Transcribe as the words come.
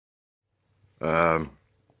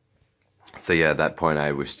So yeah, at that point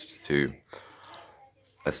I wished to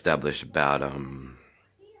establish about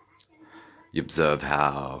you observe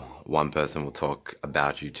how one person will talk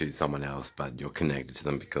about you to someone else, but you're connected to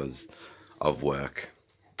them because of work,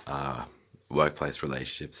 uh, workplace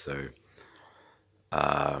relationships. So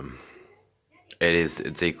um,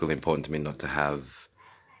 it's equally important to me not to have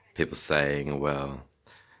people saying, well,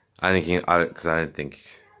 because I don't think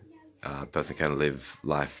a person can live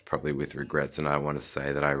life probably with regrets, and I want to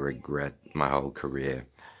say that I regret my whole career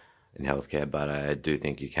in healthcare, but I do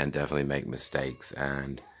think you can definitely make mistakes,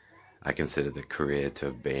 and I consider the career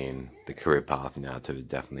path now to have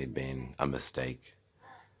definitely been a mistake.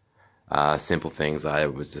 Simple things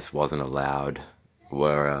just wasn't allowed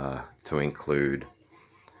were to include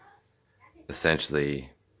essentially,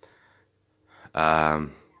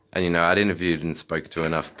 and I'd interviewed and spoke to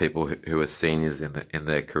enough people who were seniors in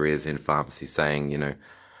their careers in pharmacy, saying, and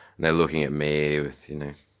they're looking at me with,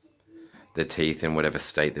 their teeth in whatever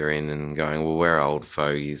state they're in, and going, well, we're old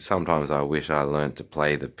fogies. Sometimes I wish I learned to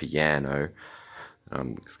play the piano.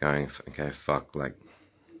 I'm just going, okay, fuck, like,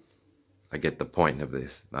 I get the point of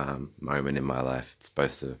this moment in my life. It's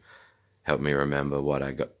supposed to help me remember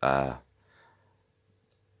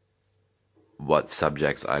what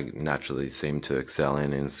subjects I naturally seem to excel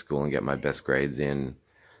in school and get my best grades in,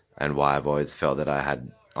 and why I've always felt that I had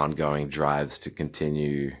ongoing drives to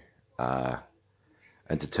continue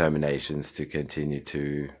and determinations to continue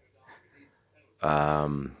to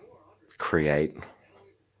create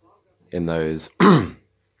in those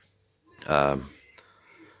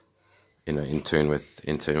in tune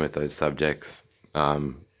with those subjects,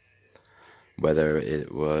 whether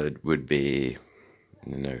it would be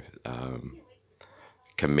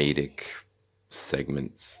comedic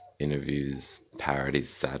segments, interviews, parodies,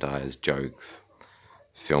 satires, jokes,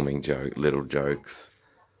 filming little jokes,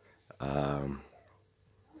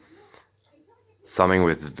 something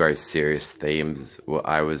with very serious themes. Well,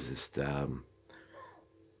 I was just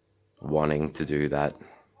wanting to do that,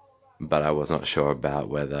 but I was not sure about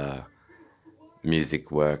whether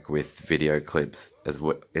music work with video clips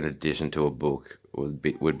in addition to a book would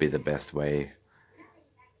be the best way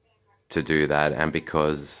to do that. And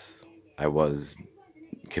because I was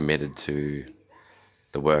committed to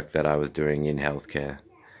the work that I was doing in healthcare,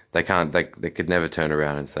 they could never turn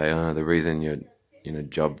around and say, oh, the reason your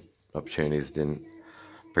job opportunities didn't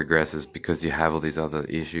progress is because you have all these other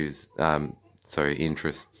issues,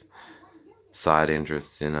 interests, side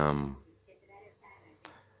interests in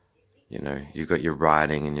you've got your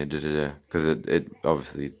writing and your da-da-da, because it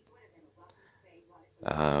obviously,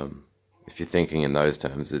 if you're thinking in those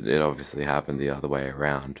terms, it obviously happened the other way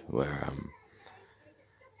around, where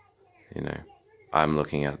I'm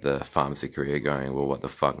looking at the pharmacy career going, well, what the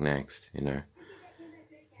fuck next? Should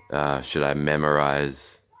I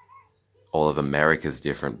memorize all of America's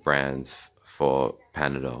different brands for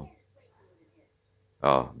Panadol?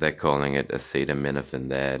 Oh, they're calling it acetaminophen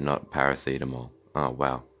there, not paracetamol. Oh,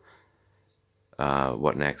 wow.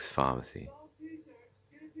 What next, pharmacy?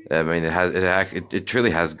 I mean, it truly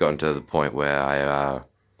has gotten to the point where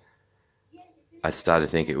I started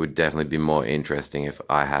to think it would definitely be more interesting if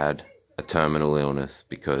I had a terminal illness,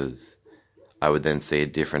 because I would then see a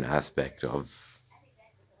different aspect of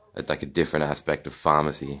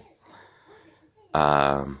pharmacy,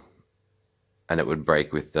 and it would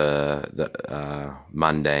break with the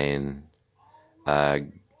mundane,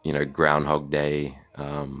 Groundhog Day.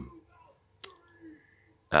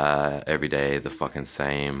 Every day the fucking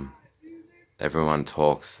same. Everyone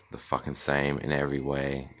talks the fucking same in every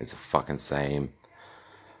way. It's the fucking same.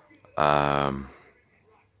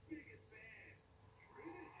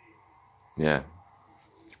 Yeah.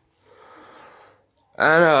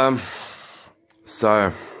 And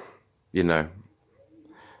so,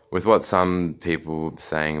 with what some people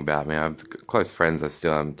saying about me, I've close friends I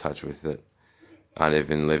still am in touch with that aren't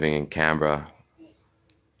even living in Canberra.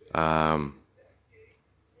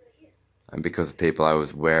 And because of people I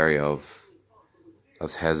was wary of, I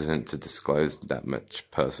was hesitant to disclose that much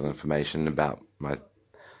personal information about my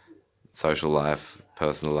social life,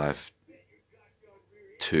 personal life,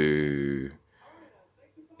 to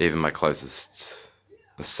even my closest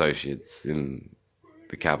associates in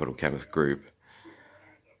the Capital Chemist group.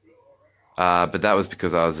 But that was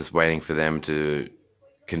because I was just waiting for them to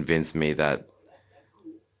convince me that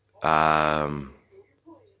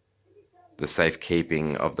the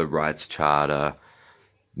safekeeping of the rights charter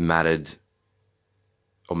mattered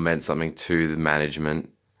or meant something to the management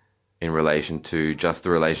in relation to just the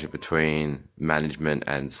relationship between management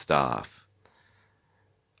and staff.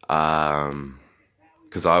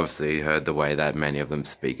 because I obviously heard the way that many of them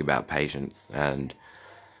speak about patients, and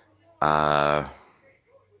I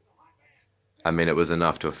mean, it was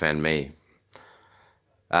enough to offend me.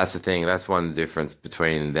 That's the thing. That's one difference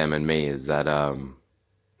between them and me, is that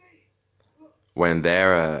when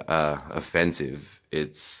they're offensive,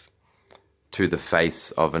 it's to the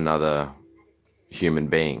face of another human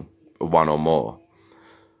being, one or more.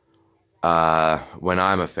 When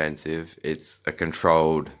I'm offensive, it's a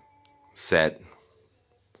controlled set.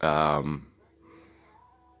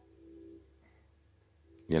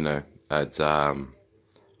 You know, it's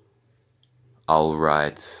I'll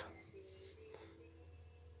write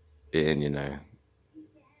in, you know,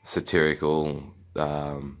 satirical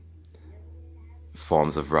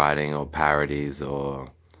forms of writing, or parodies, or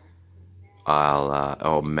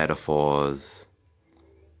or metaphors,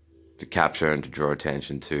 to capture and to draw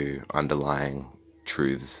attention to underlying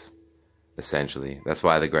truths. Essentially, that's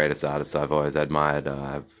why the greatest artists I've always admired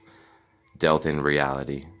have dealt in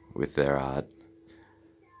reality with their art.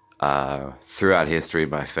 Throughout history,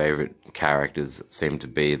 my favorite characters seem to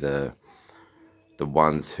be the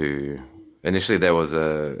ones who, initially there was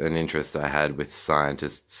an interest I had with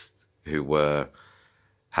scientists who were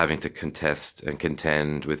having to contest and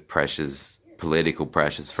contend with pressures, political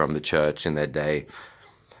pressures from the church in their day,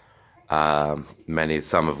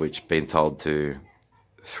 some of which been told to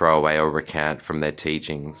throw away or recant from their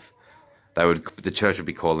teachings. The church would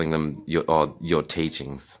be calling them your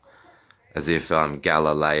teachings, as if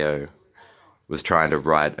Galileo was trying to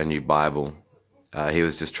write a new Bible. He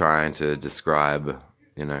was just trying to describe,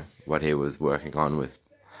 you know, what he was working on with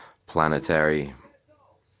planetary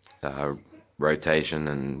rotation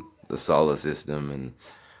and the solar system, and,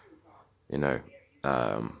 you know,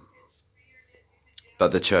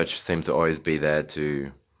 but the church seemed to always be there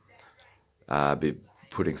to be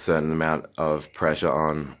putting certain amount of pressure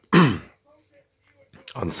on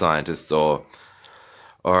on scientists, or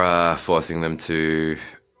forcing them to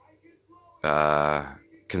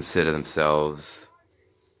consider themselves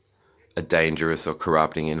a dangerous or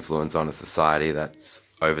corrupting influence on a society. That's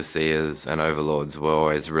overseers and overlords were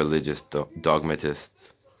always religious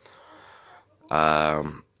dogmatists.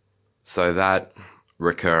 So that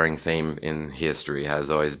recurring theme in history has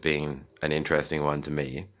always been an interesting one to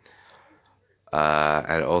me.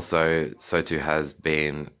 And also, so too has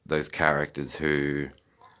been those characters who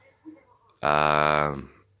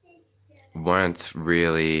weren't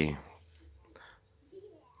really,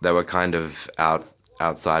 they were kind of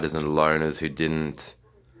outsiders and loners who didn't,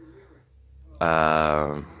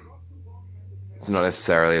 it's not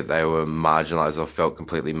necessarily that they were marginalized or felt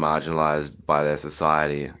completely marginalized by their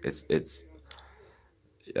society. It's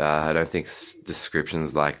I don't think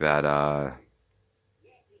descriptions like that are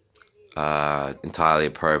entirely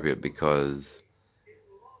appropriate, because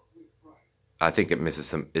I think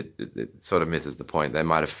it sort of misses the point. They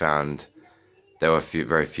might have found there were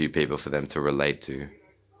very few people for them to relate to,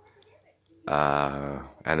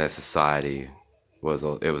 and their society was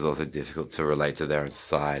also difficult to relate to their own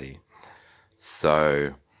society.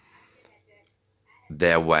 So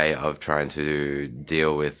their way of trying to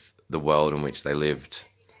deal with the world in which they lived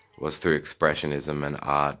was through expressionism and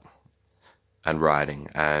art and writing.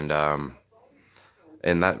 And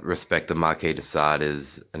in that respect, the Marquis de Sade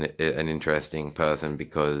is an interesting person,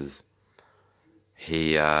 because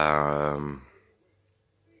he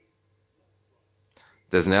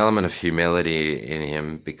there's an element of humility in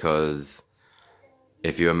him, because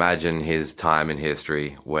if you imagine his time in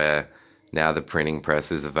history, where now the printing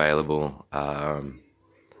press is available,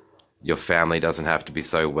 your family doesn't have to be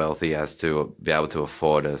so wealthy as to be able to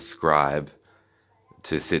afford a scribe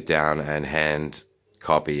to sit down and hand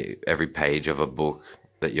copy every page of a book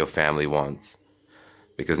that your family wants,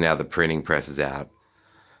 because now the printing press is out.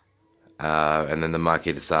 And then the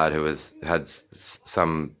Marquis de Sade, who had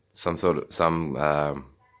some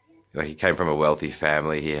he came from a wealthy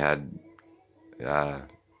family. He had I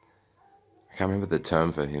can't remember the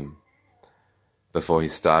term for him before he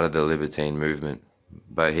started the libertine movement,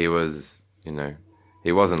 but he was, you know,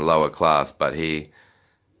 he wasn't lower class, but he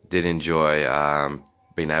did enjoy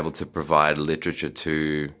being able to provide literature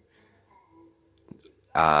to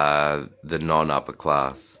the non-upper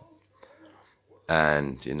class.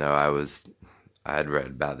 And, you know, I had read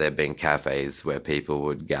about there being cafes where people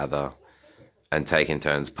would gather and take in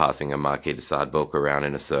turns passing a Marquis de Sade book around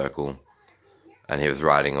in a circle, and he was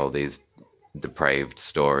writing all these depraved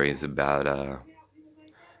stories about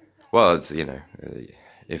well, it's, you know,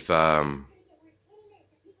 if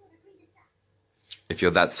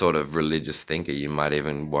you're that sort of religious thinker, you might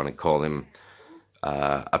even want to call him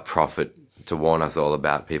a prophet, to warn us all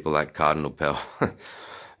about people like Cardinal Pell,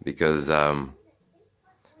 because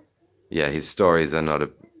yeah, his stories are not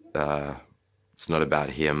it's not about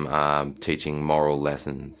him teaching moral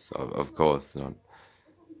lessons, of course not.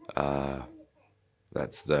 Uh,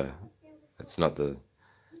 that's the that's not the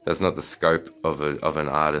that's not the scope of an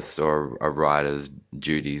artist or a writer's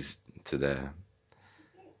duties to their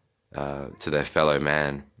fellow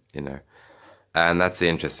man, you know. And that's the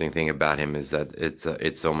interesting thing about him, is that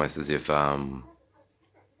it's almost as if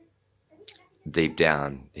deep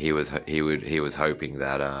down he was hoping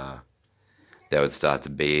that there would start to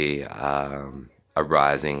be a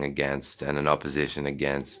rising against and an opposition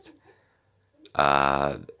against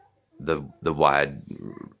uh, the wide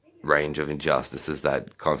range of injustices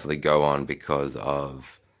that constantly go on because of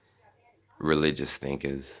religious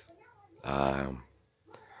thinkers. Um,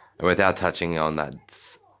 and without touching on that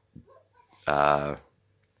uh,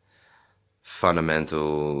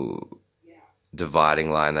 fundamental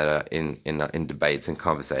dividing line that are in debates and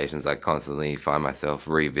conversations I constantly find myself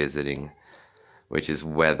revisiting, which is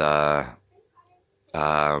whether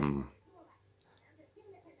um,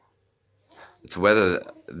 it's whether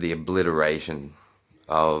the obliteration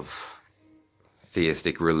of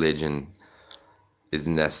theistic religion is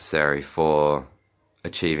necessary for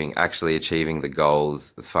actually achieving the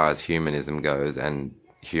goals as far as humanism goes and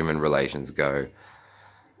human relations go.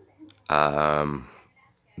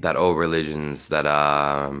 That all religions that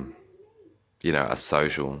are, are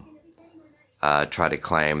social, try to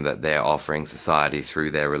claim that they're offering society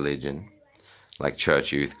through their religion, like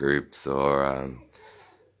church youth groups or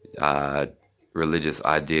uh, religious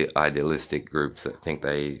idealistic groups that think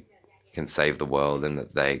they can save the world and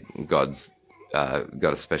that God's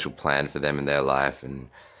got a special plan for them in their life, and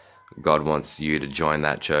God wants you to join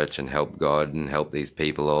that church and help God and help these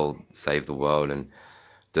people all save the world, and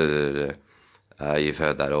da da da. You've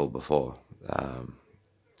heard that all before,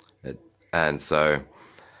 it, and so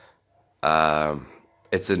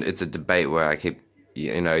it's a debate where I keep,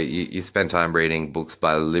 you spend time reading books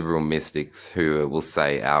by liberal mystics who will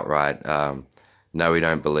say outright, no, we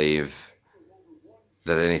don't believe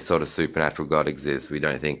that any sort of supernatural God exists. We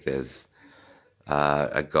don't think there's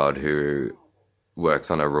a God who works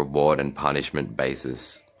on a reward and punishment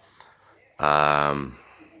basis. And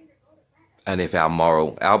if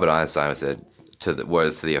Albert Einstein said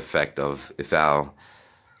words to the effect of, if our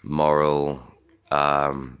moral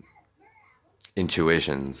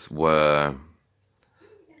intuitions were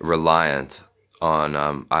reliant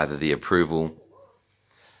on either the approval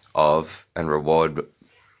of and reward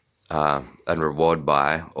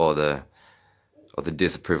by, or the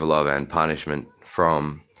disapproval of and punishment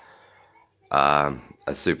from a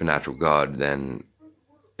supernatural God, then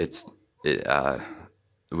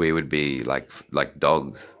we would be like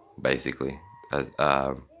dogs, basically. That's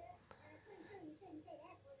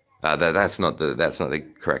not the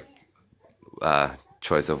correct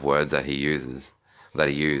choice of words that he used.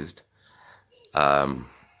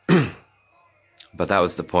 But that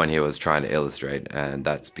was the point he was trying to illustrate, and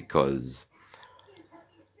that's because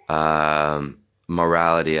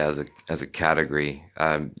morality as a category,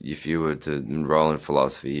 if you were to enroll in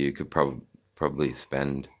philosophy, you could probably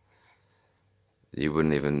spend. You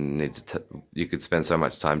wouldn't even need to. You could spend so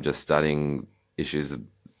much time just studying issues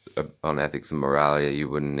on ethics and morality. You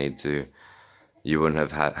wouldn't need to. You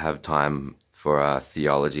wouldn't have time for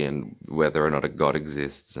theology and whether or not a God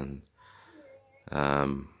exists, and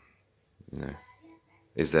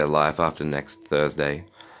is there life after next Thursday,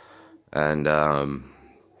 and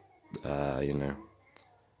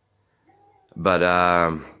But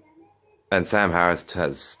and Sam Harris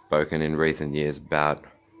has spoken in recent years about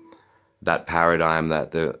that paradigm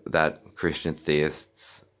that Christian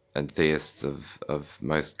theists and theists of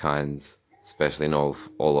most kinds, especially in all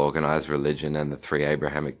organized religion and the three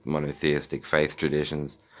Abrahamic monotheistic faith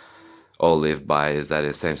traditions, all live by, is that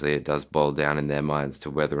essentially it does boil down in their minds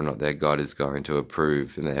to whether or not their God is going to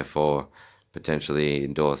approve and therefore potentially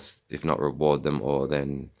endorse, if not reward them, or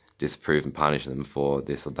then disapprove and punish them for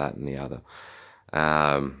this or that and the other.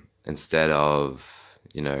 Instead of,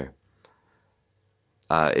 if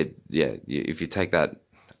you take that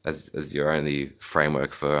as your only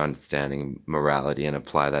framework for understanding morality and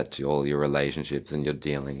apply that to all your relationships and your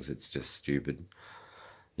dealings, it's just stupid.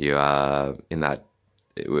 You are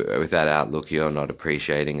with that outlook, you're not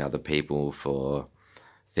appreciating other people for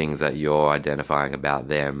things that you're identifying about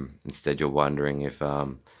them. Instead, you're wondering if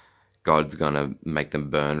God's gonna make them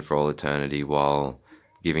burn for all eternity while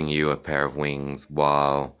giving you a pair of wings,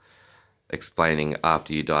 while explaining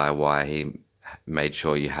after you die why he made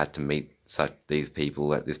sure you had to meet these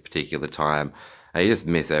people at this particular time, and you just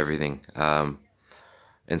miss everything.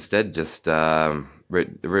 Instead, just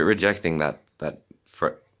rejecting that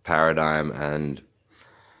paradigm and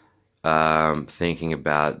thinking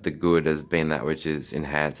about the good as being that which is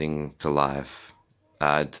enhancing to life,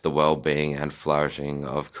 to the well-being and flourishing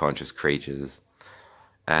of conscious creatures,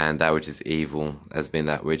 and that which is evil as being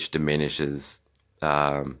that which diminishes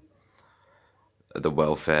um, the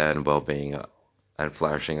welfare and well-being and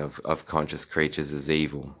flourishing of conscious creatures as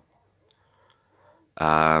evil.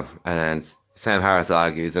 And Sam Harris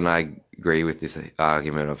argues, and I agree with this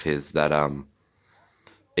argument of his, that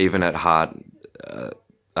even at heart,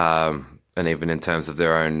 and even in terms of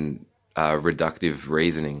their own reductive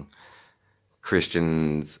reasoning,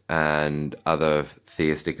 Christians and other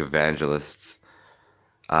theistic evangelists,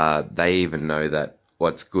 they even know that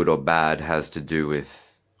what's good or bad has to do with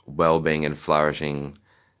well-being and flourishing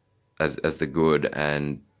as the good,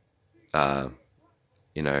 and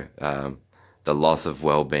the loss of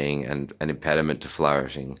well-being and an impediment to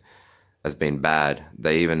flourishing as being bad.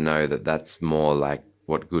 They even know that that's more like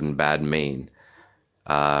what good and bad mean,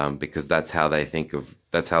 because that's how they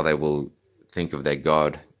will think of their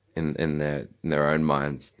God in their own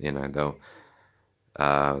minds. They'll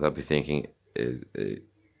be thinking,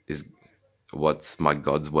 is what's my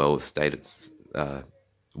God's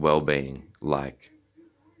well-being like,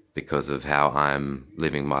 because of how I'm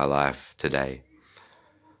living my life today.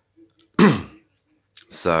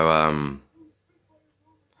 So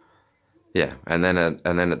yeah, and then at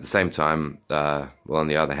the same time, on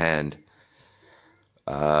the other hand,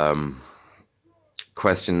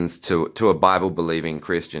 questions to a Bible-believing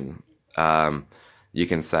Christian, you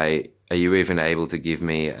can say, are you even able to give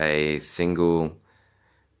me a single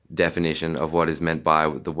definition of what is meant by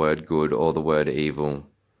the word good or the word evil,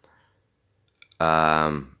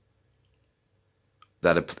 that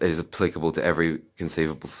is applicable to every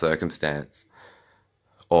conceivable circumstance,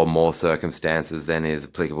 or more circumstances than is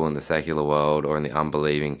applicable in the secular world or in the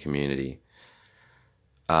unbelieving community?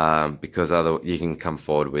 Because you can come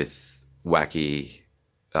forward with wacky,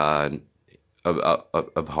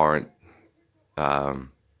 abhorrent, and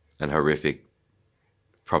horrific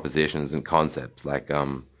propositions and concepts, like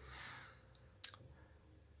in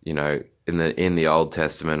the Old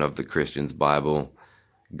Testament of the Christian's Bible,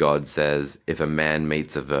 God says, if a man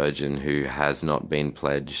meets a virgin who has not been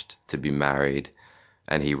pledged to be married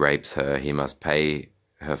and he rapes her, he must pay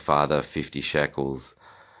her father 50 shekels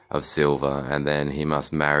of silver, and then he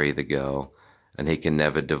must marry the girl, and he can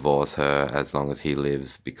never divorce her as long as he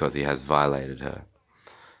lives, because he has violated her.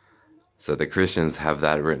 So the Christians have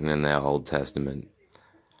that written in their Old Testament.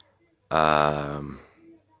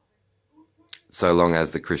 So long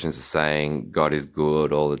as the Christians are saying God is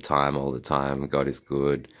good all the time, God is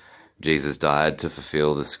good. Jesus died to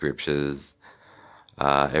fulfill the scriptures.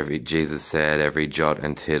 Jesus said every jot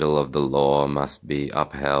and tittle of the law must be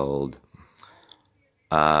upheld.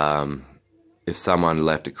 If someone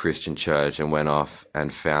left a Christian church and went off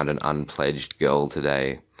and found an unpledged girl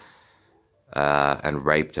today, and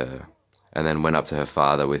raped her, and then went up to her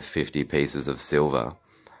father with 50 pieces of silver,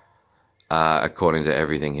 according to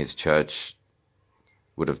everything his church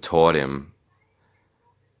would have taught him,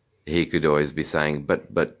 he could always be saying,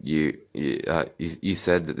 but you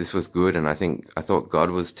said that this was good, and I thought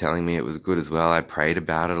God was telling me it was good as well. I prayed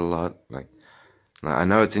about it a lot. Like, I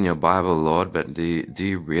know it's in your Bible, Lord, but do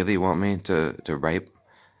you really want me to rape?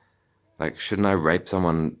 Like, shouldn't I rape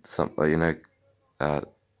someone,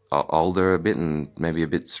 older a bit and maybe a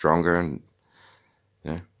bit stronger, and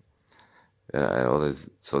all those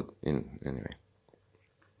anyway.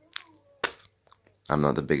 I'm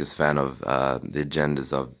not the biggest fan of the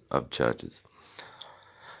agendas of churches.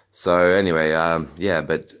 So anyway, yeah,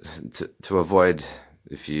 but to avoid,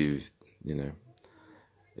 if you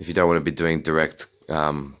don't want to be doing direct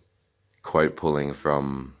quote pulling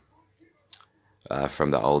from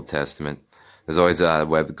the Old Testament, there's always a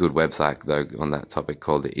good website though on that topic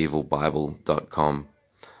called theevilbible.com,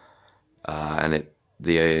 and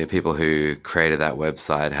the people who created that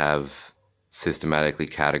website have systematically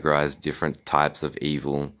categorized different types of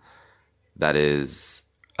evil that is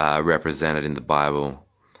represented in the Bible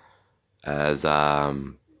as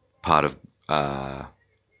part of the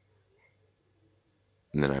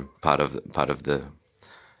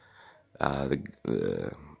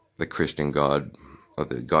Christian God, or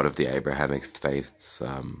the God of the Abrahamic faith's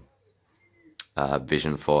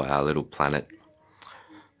vision for our little planet.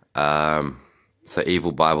 So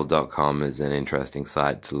evilbible.com is an interesting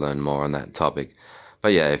site to learn more on that topic.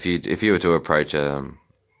 But yeah, if you were to approach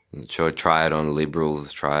sure, try it on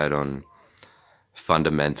liberals, try it on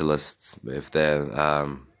fundamentalists, if they're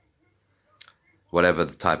whatever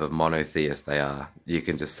the type of monotheist they are, you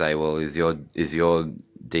can just say, well, is your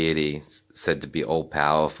deity said to be all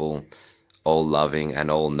powerful, all loving,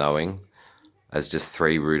 and all knowing? as just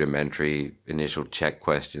 3 rudimentary initial check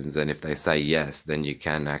questions, and if they say yes, then you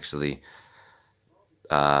can actually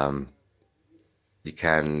um, you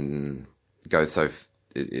can go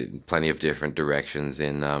in plenty of different directions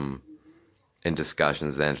in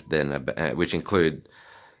discussions then which include,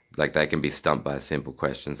 like, they can be stumped by simple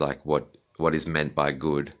questions like what is meant by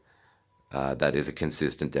good. That is a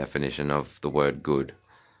consistent definition of the word good,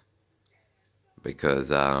 because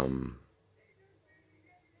yeah,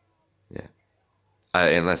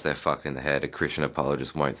 unless they're fucked in the head, a Christian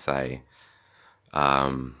apologist won't say,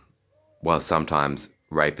 well, sometimes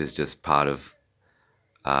rape is just part of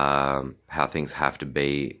how things have to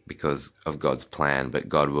be because of God's plan, but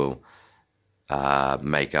God will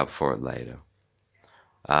make up for it later.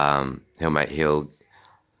 He'll,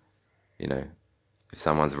 you know, if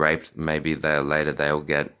someone's raped, maybe they'll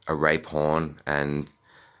get a rape horn, and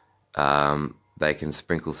they can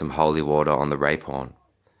sprinkle some holy water on the rape horn,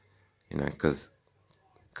 because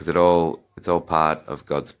it's all part of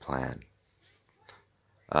God's plan.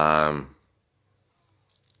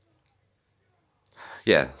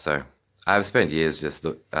 Yeah, so I've spent years just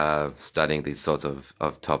studying these sorts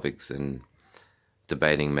of topics and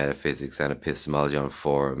debating metaphysics and epistemology on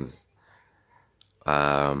forums.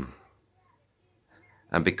 And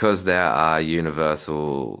because there are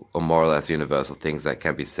universal, or more or less universal, things that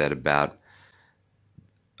can be said about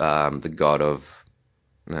the God of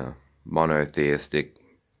monotheistic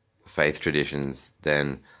faith traditions,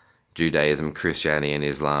 then Judaism, Christianity, and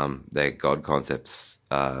Islam, their God concepts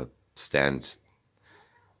stand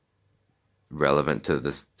relevant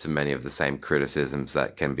to many of the same criticisms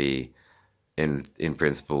that can be in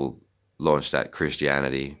principle launched at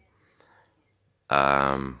Christianity.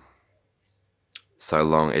 So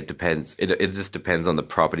long it just depends on the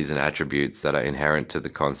properties and attributes that are inherent to the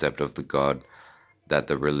concept of the God that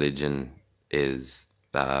the religion is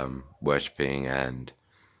worshipping, and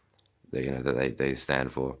that they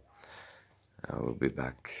stand for. We'll be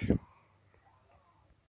back.